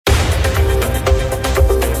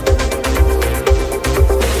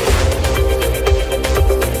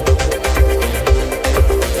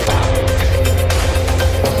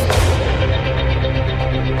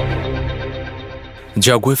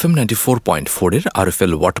জাগো FM 94.4 এর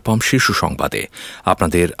RFL water pump শীর্ষ সংবাদে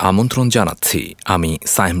আপনাদের আমন্ত্রণ জানাচ্ছি আমি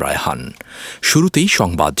সাইম রায়হান। শুরুতেই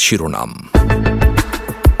সংবাদ শিরোনাম।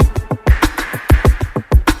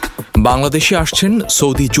 বাংলাদেশে আসছেন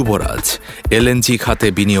সৌদি যুবরাজ, এলএনজি খাতে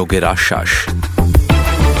বিনিয়োগের আশ্বাস।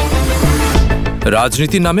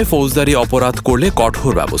 রাজনীতির নামে ফৌজদারি অপরাধ করলে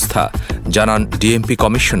কঠোর ব্যবস্থা, জানান ডিএমপি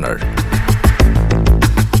কমিশনার।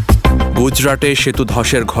 গুজরাটে সেতু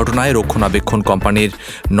ধসের ঘটনায় রক্ষণাবেক্ষণ কোম্পানির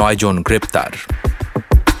 9 জন গ্রেপ্তার।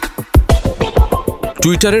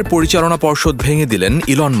 টুইটারের পরিচালনা পর্ষদ ভেঙে দিলেন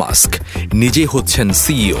ইলন মাস্ক, নিজেই হচ্ছেন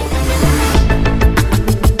সিইও।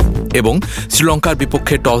 এবং শ্রীলঙ্কার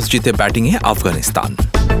বিপক্ষে টস জিতে ব্যাটিংয়ে আফগানিস্তান।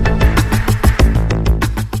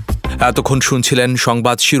 এতক্ষণ শুনছিলেন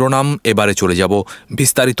সংবাদ শিরোনাম, এবারে চলে যাব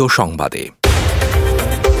বিস্তারিত সংবাদে।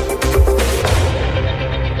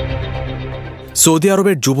 সৌদি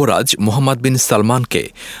আরবের যুবরাজ মোহাম্মদ বিন সালমানকে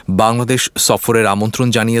বাংলাদেশ সফরের আমন্ত্রণ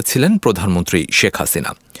জানিয়েছিলেন প্রধানমন্ত্রী শেখ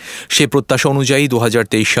হাসিনা। সে প্রত্যাশা অনুযায়ী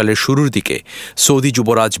 2023 সালের শুরুর দিকে সৌদি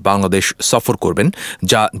যুবরাজ বাংলাদেশ সফর করবেন,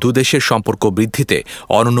 যা দুদেশের সম্পর্ক বৃদ্ধিতে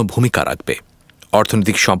অনন্য ভূমিকা রাখবে।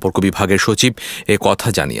 অর্থনৈতিক সম্পর্ক বিভাগের সচিব এ কথা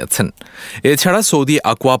জানিয়েছেন। এছাড়া সৌদি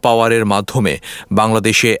আকোয়া পাওয়ারের মাধ্যমে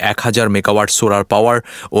বাংলাদেশে 1000 মেগাওয়াট সোলার পাওয়ার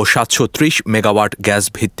ও 730 মেগাওয়াট গ্যাস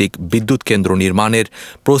ভিত্তিক বিদ্যুৎ কেন্দ্র নির্মাণের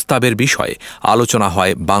প্রস্তাবের বিষয়ে আলোচনা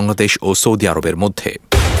হয় বাংলাদেশ ও সৌদি আরবের মধ্যে।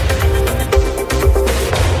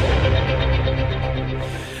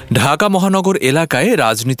 ঢাকা মহানগর এলাকায়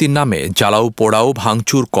রাজনীতির নামে জ্বালাও পোড়াও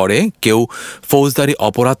ভাঙচুর করে কেউ ফৌজদারি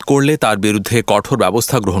অপরাধ করলে তার বিরুদ্ধে কঠোর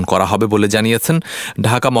ব্যবস্থা গ্রহণ করা হবে বলে জানিয়েছেন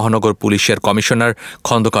ঢাকা মহানগর পুলিশের কমিশনার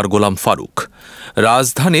খন্দকার গোলাম ফারুক।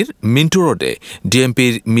 রাজধানীর মিন্টু রোডে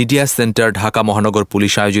ডিএমপির মিডিয়া সেন্টার ঢাকা মহানগর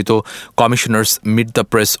পুলিশ আয়োজিত কমিশনার্স মিট দ্য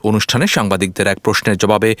প্রেস অনুষ্ঠানে সাংবাদিকদের এক প্রশ্নের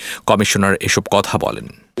জবাবে কমিশনার এসব কথা বলেন।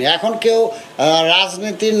 এখন কেউ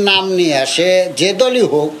রাজনীতির নাম নিয়ে, সে যে দলই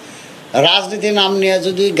হোক, রাজনীতির নাম নিয়ে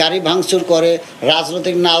যদি গাড়ি ভাঙচুর করে,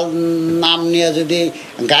 রাজনৈতিক নাম নিয়ে যদি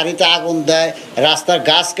গাড়িতে আগুন দেয়, রাস্তার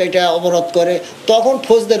গাছ কেটে অবরোধ করে, তখন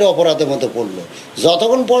ফৌজদারি অপরাধের মধ্যে পড়লো।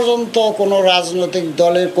 যতক্ষণ পর্যন্ত কোনো রাজনৈতিক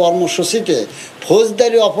দলের কর্মসূচিতে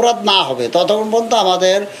ফৌজদারি অপরাধ না হবে ততক্ষণ পর্যন্ত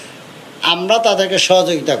আমরা তাদেরকে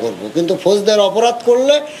সহযোগিতা করব। কিন্তু ফৌজদারি অপরাধ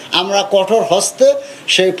করলে আমরা কঠোর হস্তে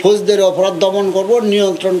সেই ফৌজদারি অপরাধ দমন করব,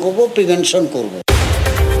 নিয়ন্ত্রণ করব, প্রিভেনশন করব।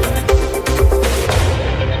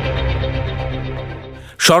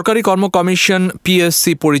 সরকারি কর্ম কমিশন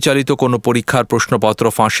পিএসসি পরিচালিত কোনো পরীক্ষার প্রশ্নপত্র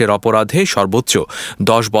ফাঁসের অপরাধে সর্বোচ্চ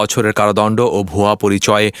 10 বছরের কারাদণ্ড ও ভুয়া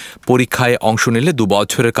পরিচয়ে পরীক্ষায় অংশ নিলে 2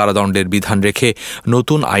 বছরের কারাদণ্ডের বিধান রেখে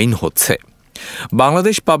নতুন আইন হচ্ছে।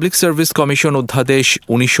 বাংলাদেশ পাবলিক সার্ভিস কমিশন অধ্যাদেশ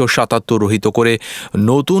 1977 রহিত করে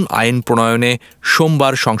নতুন আইন প্রণয়নে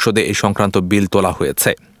সোমবার সংসদে এ সংক্রান্ত বিল তোলা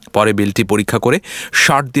হয়েছে। পরে বিলটি পরীক্ষা করে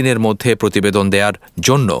 60 দিনের মধ্যে প্রতিবেদন দেওয়ার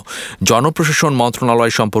জন্য জনপ্রশাসন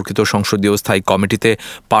মন্ত্রণালয় সম্পর্কিত সংসদীয় স্থায়ী কমিটিতে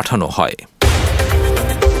পাঠানো হয়।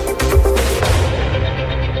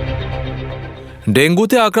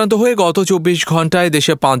 ডেঙ্গুতে আক্রান্ত হয়ে গত 24 ঘণ্টায়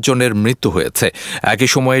দেশে 5 জনের মৃত্যু হয়েছে। একই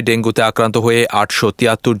সময়ে ডেঙ্গুতে আক্রান্ত হয়ে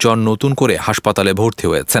 873 জন নতুন করে হাসপাতালে ভর্তি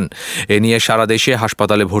হয়েছেন। এ নিয়ে সারা দেশে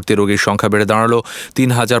হাসপাতালে ভর্তি রোগীর সংখ্যা বেড়ে দাঁড়াল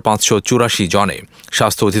 3584 জনে।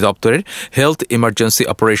 স্বাস্থ্য অধিদপ্তরের হেলথ ইমার্জেন্সি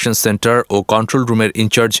অপারেশন সেন্টার ও কন্ট্রোল রুমের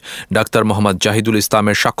ইনচার্জ ডাক্তার মোহাম্মদ জাহিদুল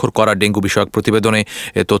ইসলামের স্বাক্ষর করা ডেঙ্গু বিষয়ক প্রতিবেদনে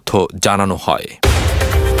এ তথ্য জানানো হয়।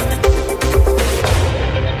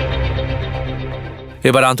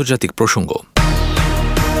 এবার আন্তর্জাতিক প্রসঙ্গ।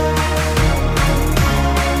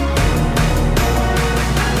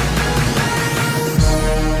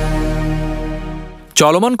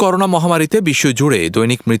 চলমান করোনা মহামারীতে বিশ্বজুড়ে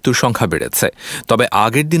দৈনিক মৃত্যুর সংখ্যা বেড়েছে, তবে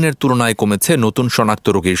আগের দিনের তুলনায় কমেছে নতুন শনাক্ত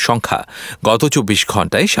রোগীর সংখ্যা। গত 24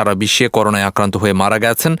 ঘণ্টায় সারা বিশ্বে করোনায় আক্রান্ত হয়ে মারা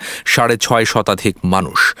গেছেন 6.5 শতাধিক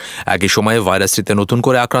মানুষ। একই সময়ে ভাইরাসটিতে নতুন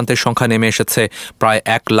করে আক্রান্তের সংখ্যা নেমে এসেছে প্রায়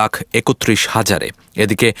 1,31,000-এ।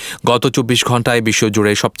 এদিকে গত 24 ঘণ্টায়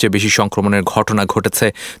বিশ্বজুড়ে সবচেয়ে বেশি সংক্রমণের ঘটনা ঘটেছে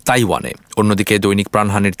তাইওয়ানে। অন্যদিকে দৈনিক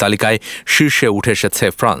প্রাণহানির তালিকায় শীর্ষে উঠে এসেছে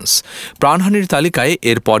ফ্রান্স। প্রাণহানির তালিকায়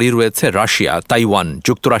এরপরই রয়েছে রাশিয়া, তাইওয়ান,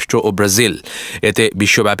 যুক্তরাষ্ট্র ও ব্রাজিল। এতে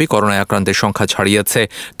বিশ্বব্যাপী করোনায় আক্রান্তের সংখ্যা ছাড়িয়েছে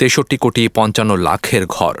 63,55,00,000-এর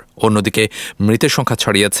ঘর। অন্যদিকে মৃতের সংখ্যা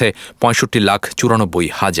ছাড়িয়েছে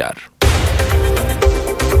 65,94,000।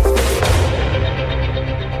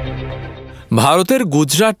 ভারতের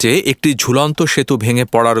গুজরাটে একটি ঝুলন্ত সেতু ভেঙে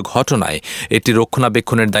পড়ার ঘটনায় এটি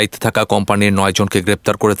রক্ষণাবেক্ষণের দায়িত্বে থাকা কোম্পানির 9 জনকে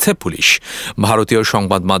গ্রেপ্তার করেছে পুলিশ। ভারতীয়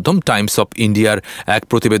সংবাদ মাধ্যম টাইমস অফ ইন্ডিয়ার এক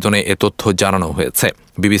প্রতিবেদনে এ তথ্য জানানো হয়েছে।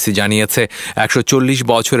 বিবিসি জানিয়েছে 140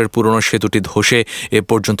 বছরের পুরনো সেতুটি ধসে এ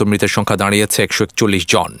পর্যন্ত মৃতের সংখ্যা দাঁড়িয়েছে 141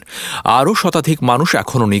 জন। আরও শতাধিক মানুষ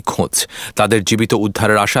এখনও নিখোঁজ। তাদের জীবিত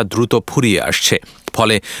উদ্ধারের আশা দ্রুত ফুরিয়ে আসছে,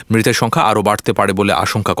 ফলে মৃতের সংখ্যা আরও বাড়তে পারে বলে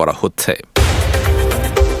আশঙ্কা করা হচ্ছে।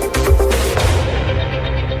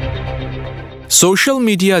 সোশ্যাল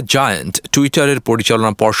মিডিয়া জায়ান্ট টুইটারের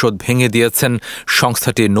পরিচালনা পর্ষদ ভেঙে দিয়েছেন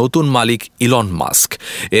সংস্থাটির নতুন মালিক ইলন মাস্ক।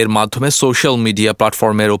 এর মাধ্যমে সোশ্যাল মিডিয়া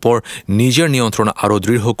প্ল্যাটফর্মের ওপর নিজের নিয়ন্ত্রণ আরও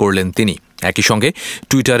দৃঢ় করলেন তিনি। একই সঙ্গে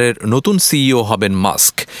টুইটারের নতুন সিইও হবেন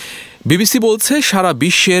মাস্ক। বিবিসি বলছে, সারা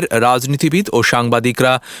বিশ্বের রাজনীতিবিদ ও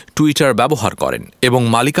সাংবাদিকরা টুইটার ব্যবহার করেন এবং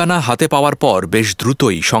মালিকানা হাতে পাওয়ার পর বেশ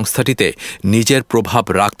দ্রুতই সংস্থাটিতে নিজের প্রভাব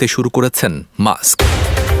রাখতে শুরু করেছেন মাস্ক।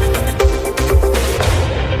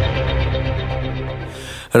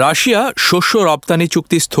 রাশিয়া শস্য রপ্তানি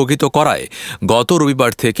চুক্তি স্থগিত করায় গত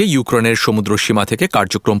রবিবার থেকে ইউক্রেনের সমুদ্রসীমা থেকে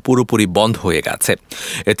কার্যক্রম পুরোপুরি বন্ধ হয়ে গেছে।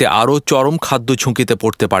 এতে আরও চরম খাদ্য ঝুঁকিতে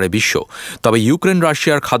পড়তে পারে বিশ্ব। তবে ইউক্রেন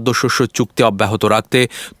রাশিয়ার খাদ্যশস্য চুক্তি অব্যাহত রাখতে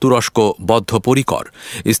তুরস্ক বদ্ধপরিকর।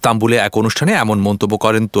 ইস্তাম্বুলে এক অনুষ্ঠানে এমন মন্তব্য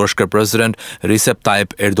করেন তুরস্কের প্রেসিডেন্ট রিসেপ তাইপ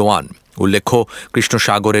এরদোয়ান। উল্লেখ্য, কৃষ্ণ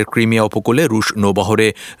সাগরের ক্রিমিয়া উপকূলে রুশ নৌবহরে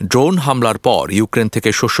ড্রোন হামলার পর ইউক্রেন থেকে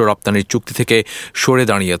শস্য রপ্তানির চুক্তি থেকে সরে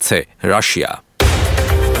দাঁড়িয়েছে রাশিয়া।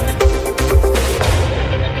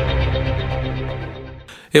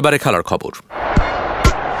 এবারে খেলার খবর।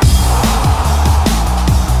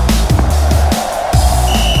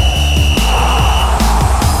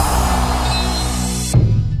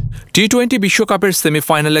 টি-20 বিশ্বকাপের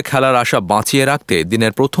সেমিফাইনালে খেলার আশা বাঁচিয়ে রাখতে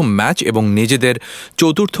দিনের প্রথম ম্যাচ এবং নিজেদের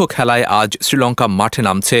চতুর্থ খেলায় আজ শ্রীলঙ্কা মাঠে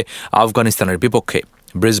নামছে আফগানিস্তানের বিপক্ষে।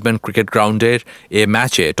 ব্রিসবেন ক্রিকেট গ্রাউন্ডের এ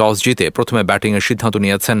ম্যাচে টস জিতে প্রথমে ব্যাটিংয়ের সিদ্ধান্ত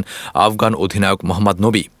নিয়েছেন আফগান অধিনায়ক মোহাম্মদ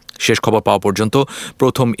নবী। শেষ খবর পাওয়া পর্যন্ত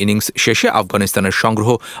প্রথম ইনিংস শেষে আফগানিস্তানের সংগ্রহ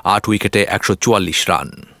 8 উইকেটে 144 রান।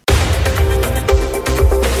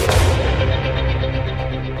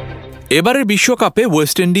 এবারের বিশ্বকাপে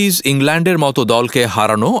ওয়েস্ট ইন্ডিজ ইংল্যান্ডের মতো দলকে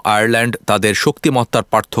হারানো আয়ারল্যান্ড তাদের শক্তিমত্তার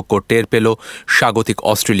পার্থক্য টের পেল স্বাগতিক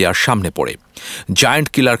অস্ট্রেলিয়ার সামনে পড়ে। জায়ান্ট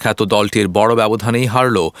কিলার খ্যাত দলটির বড় ব্যবধানেই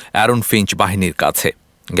হারল অ্যারন ফিঞ্চ বাহিনীর কাছে।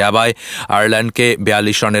 গ্যাবায় আয়ারল্যান্ডকে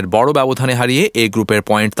 42 রানের বড় ব্যবধানে হারিয়ে এই গ্রুপের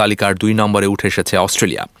পয়েন্ট তালিকার 2 নম্বরে উঠে এসেছে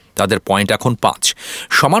অস্ট্রেলিয়া। তাদের পয়েন্ট এখন 5।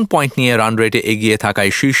 সমান পয়েন্ট নিয়ে রান রেটে এগিয়ে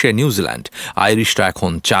থাকায় শীর্ষে নিউজিল্যান্ড, আইরিশরা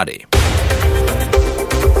এখন 4-এ।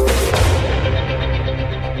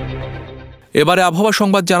 এবারে আবহাওয়া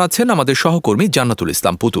সংবাদ জানাচ্ছেন আমাদের সহকর্মী জান্নাতুল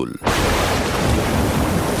ইসলাম পুতুল।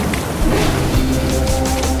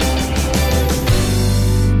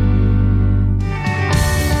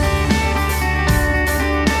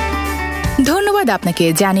 ধন্যবাদ আপনাকে।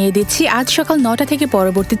 জানিয়ে দিচ্ছি আজ সকাল 9টা থেকে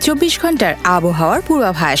পরবর্তী 24 ঘন্টার আবহাওয়ার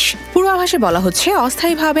পূর্বাভাস। পূর্বাভাসে বলা হচ্ছে,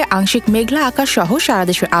 অস্থায়ীভাবে আংশিক মেঘলা আকাশ সহ সারা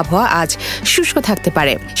দেশের আবহাওয়া আজ শুষ্ক থাকতে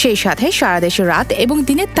পারে। সেই সাথে সারা দেশের রাত এবং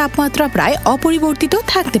দিনের তাপমাত্রা প্রায় অপরিবর্তিত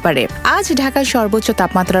থাকতে পারে। আজ ঢাকায় সর্বোচ্চ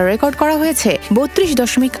তাপমাত্রা রেকর্ড করা হয়েছে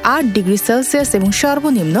 32.8 ডিগ্রি সেলসিয়াস এবং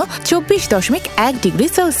সর্বনিম্ন 24.1 ডিগ্রি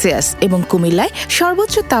সেলসিয়াস, এবং কুমিল্লায়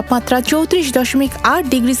সর্বোচ্চ তাপমাত্রা 34.8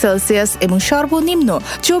 ডিগ্রি সেলসিয়াস এবং সর্বনিম্ন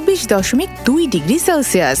 24.2 ডিগ্রি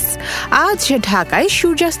সেলসিয়াস। আজ ঢাকায়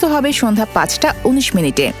সূর্যাস্ত হবে সন্ধ্যা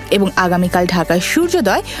 5:19 এবং আগামীকাল ঢাকায়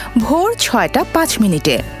সূর্যোদয় ভোর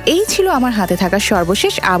 6:05। এই ছিল আমার হাতে থাকা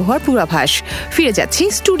সর্বশেষ আবহাওয়ার পূর্বাভাস। ফিরে যাচ্ছি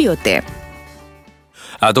স্টুডিওতে।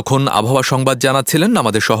 এতক্ষণ আবহাওয়া সংবাদ জানাচ্ছিলেন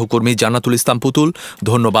আমাদের সহকর্মী জান্নাতুল ইসলাম পুতুল।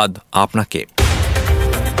 ধন্যবাদ আপনাকে।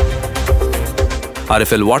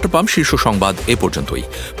 আরএফএল ওয়াটার পাম্প শীর্ষ সংবাদ এ পর্যন্তই।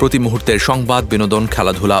 প্রতি মুহূর্তের সংবাদ, বিনোদন,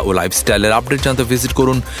 খেলাধুলা ও লাইফস্টাইলের আপডেট জানতে ভিজিট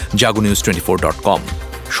করুন jagunews24.com।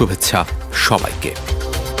 শুভেচ্ছা সবাইকে।